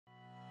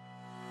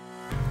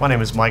My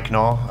name is Mike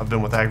Gnau. I've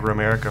been with AGRU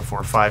America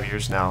for 5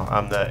 years now.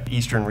 I'm the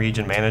Eastern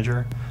Region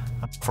Manager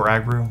for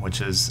AGRU,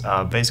 which is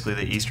basically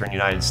the Eastern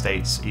United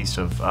States east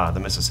of the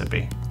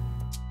Mississippi.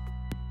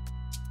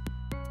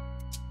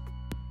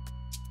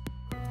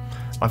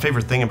 My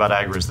favorite thing about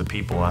AGRU is the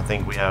people. I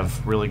think we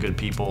have really good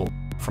people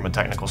from a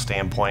technical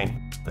standpoint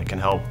that can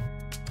help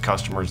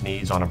customers'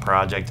 needs on a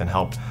project and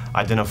help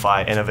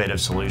identify innovative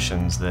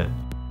solutions that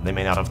they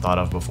may not have thought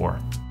of before.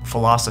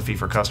 Philosophy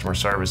for customer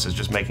service is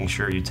just making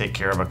sure you take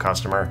care of a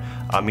customer,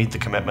 meet the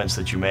commitments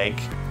that you make.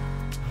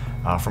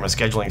 From a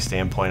scheduling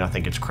standpoint, I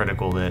think it's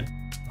critical that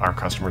our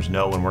customers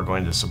know when we're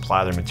going to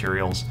supply their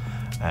materials.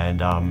 And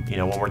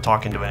when we're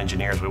talking to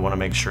engineers, we want to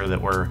make sure that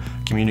we're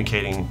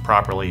communicating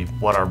properly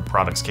what our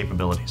product's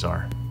capabilities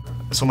are.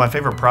 So my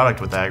favorite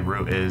product with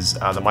AGRU is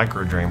the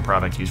micro drain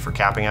product used for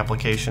capping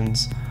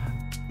applications.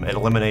 It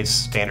eliminates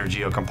standard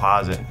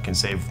geocomposite, can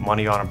save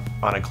money on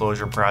a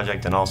closure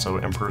project, and also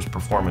improves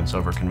performance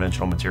over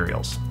conventional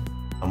materials.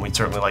 We'd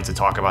certainly like to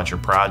talk about your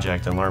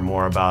project and learn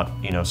more about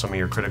some of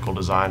your critical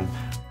design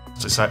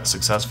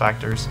success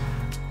factors.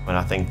 And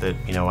I think that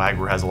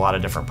AGRU has a lot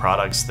of different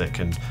products that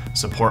can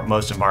support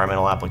most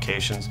environmental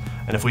applications.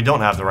 And if we don't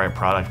have the right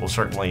product, we'll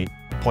certainly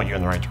point you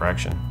in the right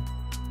direction.